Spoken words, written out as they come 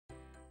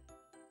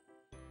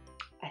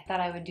I thought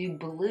I would do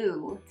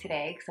blue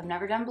today because I've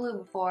never done blue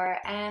before,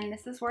 and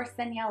this is worse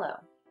than yellow.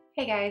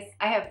 Hey guys,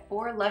 I have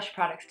 4 Lush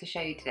products to show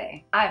you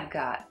today. I've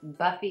got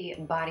Buffy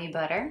Body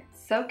Butter,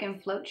 Soak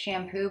and Float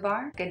Shampoo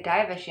Bar,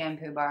 Godiva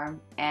Shampoo Bar,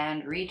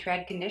 and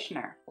Retread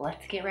Conditioner.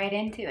 Let's get right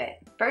into it.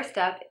 First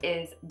up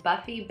is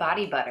Buffy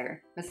Body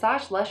Butter.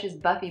 Massage Lush's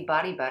Buffy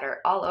Body Butter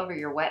all over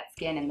your wet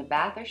skin in the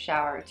bath or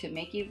shower to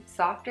make you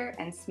softer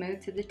and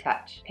smooth to the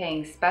touch,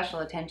 paying special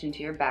attention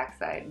to your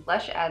backside.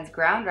 Lush adds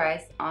ground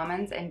rice,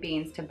 almonds, and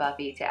beans to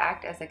Buffy to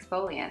act as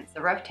exfoliants.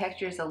 The rough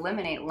textures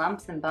eliminate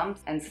lumps and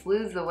bumps and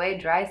smooths away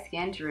dry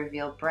skin to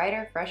reveal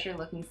brighter, fresher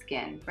looking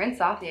skin.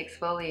 Rinse off the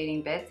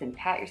exfoliating bits and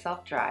pat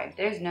yourself dry.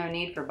 There's no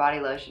need for body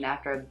lotion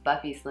after a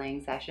Buffy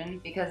slaying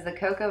session because the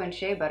cocoa and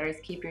shea butters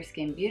keep your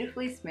skin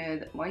beautifully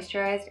smooth,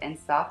 moisturized, and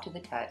soft to the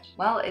touch.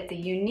 Well, it's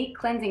a unique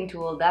cleansing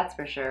tool, that's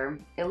for sure.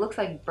 It looks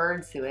like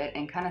bird suet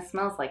and kind of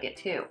smells like it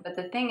too. But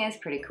the thing is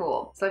pretty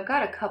cool. So I've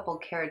got a couple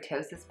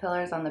keratosis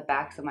pillars on the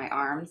backs of my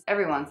arms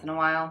every once in a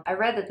while. I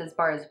read that this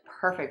bar is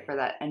perfect for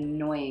that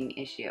annoying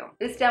issue.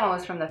 This demo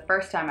was from the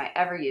first time I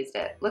ever used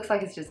it. Looks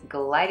like it's just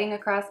gliding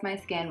across my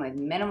skin with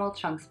minimal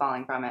chunks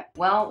falling from it.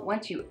 Well,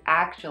 once you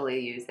actually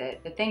use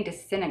it, the thing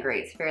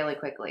disintegrates fairly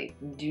quickly.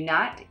 Do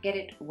not get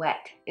it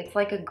wet. It's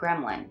like a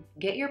gremlin.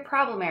 Get your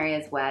problem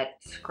areas wet,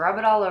 scrub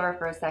it all over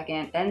for a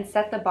second, then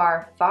set the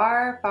bar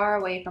far, far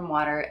away from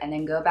water, and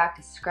then go back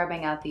to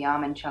scrubbing out the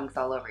almond chunks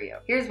all over you.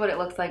 Here's what it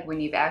looks like when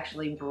you've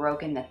actually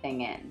broken the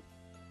thing in.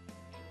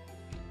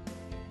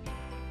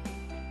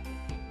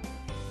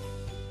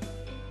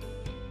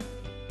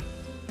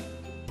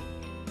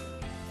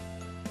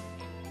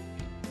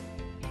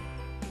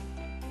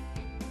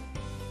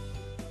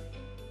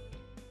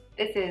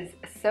 This is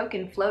Soak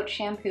and Float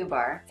Shampoo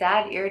Bar.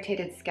 Sad,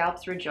 irritated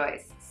scalps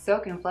rejoice.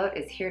 Soak and Float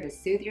is here to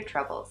soothe your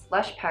troubles.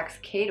 Lush packs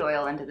cade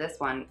oil into this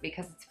one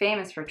because it's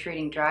famous for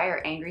treating dry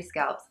or angry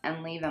scalps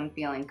and leave them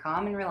feeling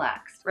calm and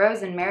relaxed.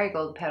 Rose and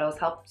marigold petals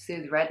help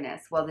soothe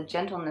redness, while the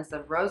gentleness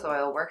of rose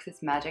oil works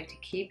its magic to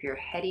keep your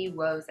heady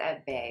woes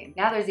at bay.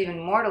 Now there's even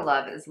more to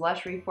love as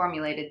Lush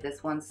reformulated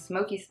this once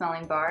smoky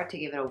smelling bar to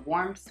give it a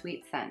warm,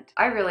 sweet scent.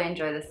 I really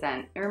enjoy the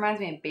scent. It reminds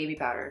me of baby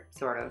powder,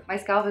 sort of. My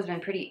scalp has been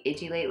pretty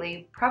itchy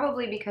lately,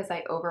 probably because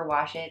I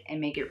overwash it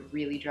and make it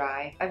really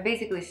dry. I've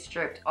basically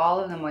stripped all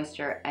of the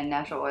moisture and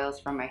natural oils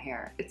from my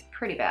hair. It's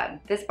pretty bad.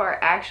 This bar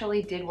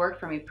actually did work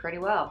for me pretty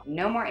well.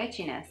 No more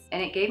itchiness,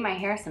 and it gave my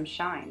hair some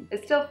shine.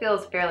 It still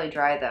feels fairly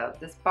dry though.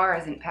 This bar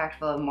isn't packed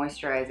full of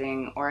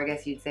moisturizing, or I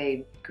guess you'd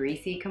say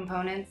greasy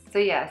components. So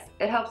yes,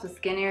 it helps with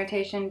skin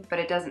irritation, but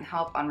it doesn't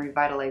help on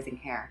revitalizing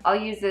hair. I'll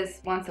use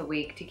this once a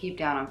week to keep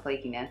down on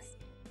flakiness.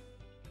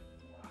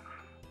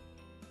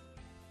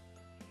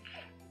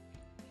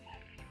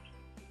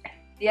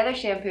 The other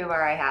shampoo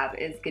bar I have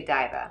is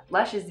Godiva.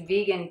 Lush's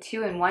vegan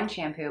 2-in-1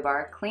 shampoo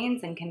bar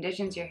cleans and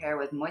conditions your hair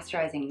with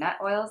moisturizing nut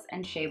oils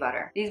and shea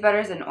butter. These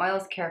butters and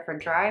oils care for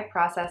dry,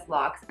 processed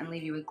locks and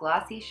leave you with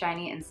glossy,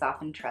 shiny, and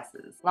softened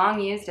tresses. Long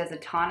used as a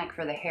tonic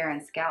for the hair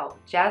and scalp,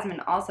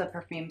 jasmine also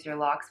perfumes your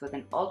locks with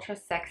an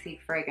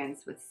ultra-sexy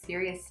fragrance with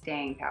serious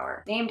staying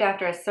power. Named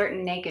after a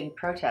certain naked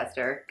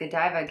protester,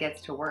 Godiva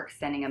gets to work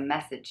sending a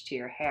message to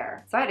your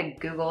hair. So I had to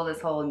Google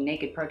this whole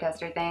naked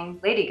protester thing.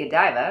 Lady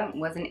Godiva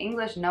was an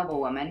English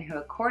noblewoman who,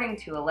 according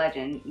to a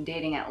legend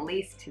dating at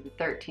least to the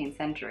 13th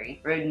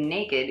century, rode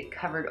naked,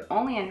 covered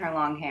only in her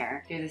long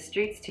hair, through the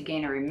streets to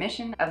gain a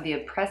remission of the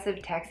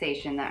oppressive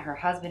taxation that her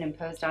husband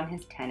imposed on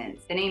his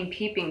tenants. The name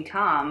Peeping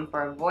Tom,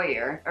 for a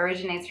voyeur,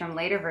 originates from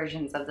later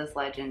versions of this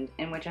legend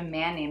in which a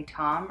man named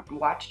Tom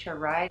watched her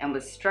ride and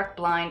was struck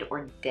blind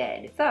or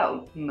dead.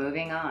 So,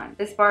 moving on.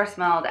 This bar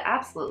smelled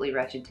absolutely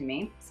wretched to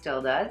me,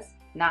 still does.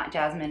 Not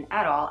jasmine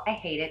at all. I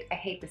hate it. I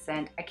hate the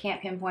scent. I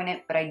can't pinpoint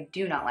it, but I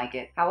do not like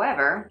it.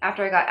 However,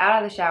 after I got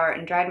out of the shower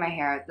and dried my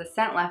hair, the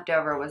scent left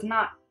over was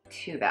not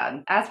too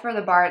bad. As for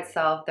the bar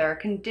itself, there are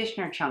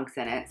conditioner chunks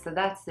in it, so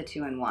that's the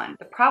 2-in-1.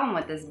 The problem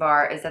with this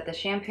bar is that the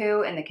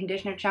shampoo and the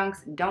conditioner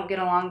chunks don't get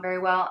along very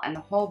well, and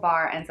the whole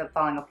bar ends up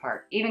falling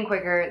apart, even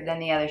quicker than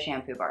the other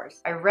shampoo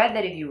bars. I read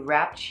that if you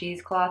wrap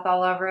cheesecloth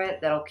all over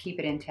it, that'll keep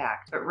it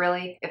intact, but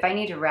really, if I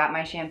need to wrap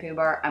my shampoo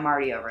bar, I'm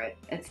already over it.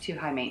 It's too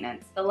high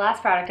maintenance. The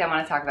last product I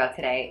want to talk about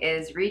today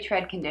is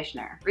Retread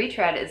Conditioner.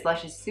 Retread is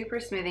Lush's super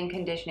smoothing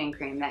conditioning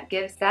cream that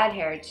gives sad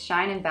hair its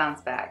shine and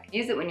bounce back.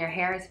 Use it when your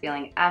hair is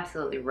feeling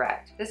absolutely wrecked.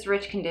 This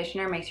rich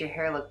conditioner makes your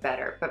hair look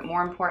better, but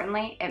more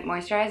importantly, it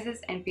moisturizes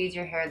and feeds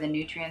your hair the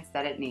nutrients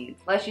that it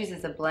needs. Lush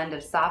uses a blend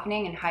of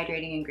softening and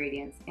hydrating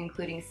ingredients,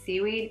 including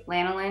seaweed,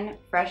 lanolin,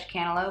 fresh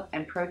cantaloupe,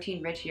 and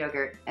protein-rich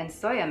yogurt, and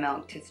soya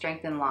milk to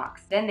strengthen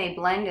locks. Then they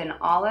blend in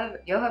olive,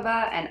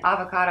 jojoba, and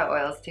avocado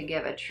oils to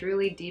give a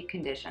truly deep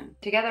condition.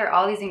 Together,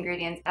 all these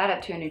ingredients add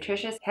up to a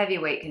nutritious,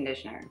 heavyweight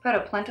conditioner. Put a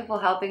plentiful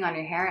helping on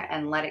your hair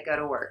and let it go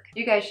to work.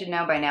 You guys should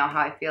know by now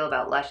how I feel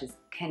about Lush's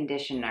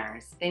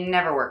conditioners. They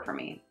never work for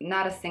me. me,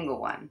 not a single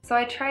one. So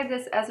I tried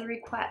this as a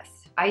request.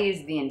 I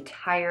used the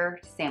entire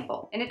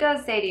sample. And it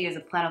does say to use a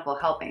plentiful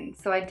helping,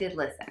 so I did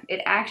listen.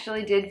 It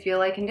actually did feel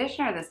like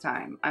conditioner this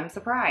time. I'm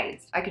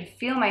surprised. I could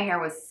feel my hair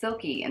was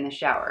silky in the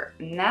shower,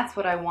 and that's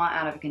what I want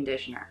out of a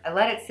conditioner. I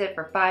let it sit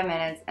for 5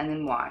 minutes and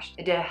then washed.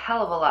 It did a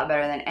hell of a lot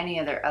better than any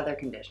other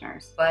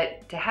conditioners.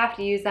 But to have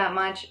to use that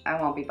much, I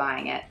won't be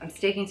buying it. I'm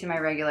sticking to my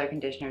regular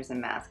conditioners and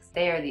masks.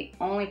 They are the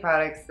only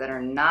products that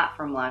are not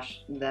from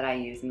LUSH that I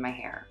use in my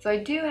hair. So I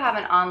do have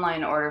an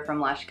online order from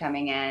LUSH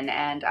coming in,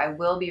 and I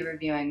will be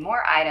reviewing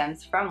more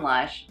items from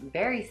LUSH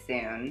very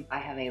soon. I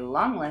have a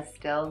long list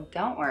still,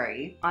 don't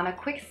worry. On a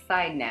quick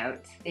side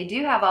note, they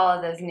do have all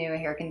of those new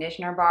hair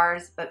conditioner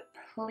bars, but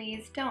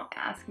please don't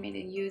ask me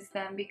to use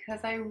them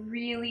because I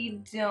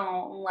really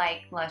don't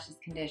like LUSH's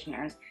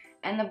conditioners.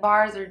 And the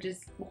bars are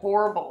just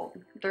horrible.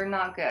 They're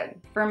not good.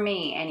 For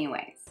me,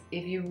 anyways.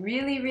 If you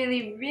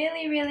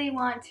really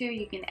want to,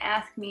 you can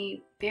ask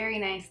me very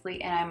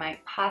nicely and I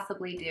might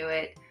possibly do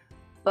it.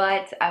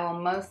 But I will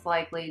most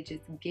likely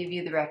just give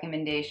you the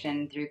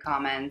recommendation through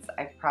comments.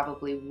 I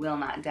probably will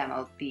not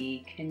demo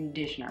the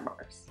conditioner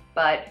bars.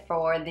 But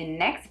for the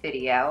next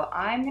video,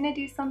 I'm gonna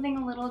do something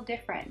a little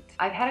different.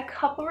 I've had a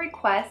couple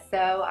requests,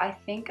 so I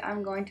think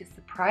I'm going to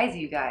surprise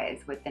you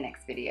guys with the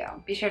next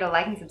video. Be sure to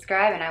like and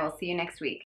subscribe, and I will see you next week.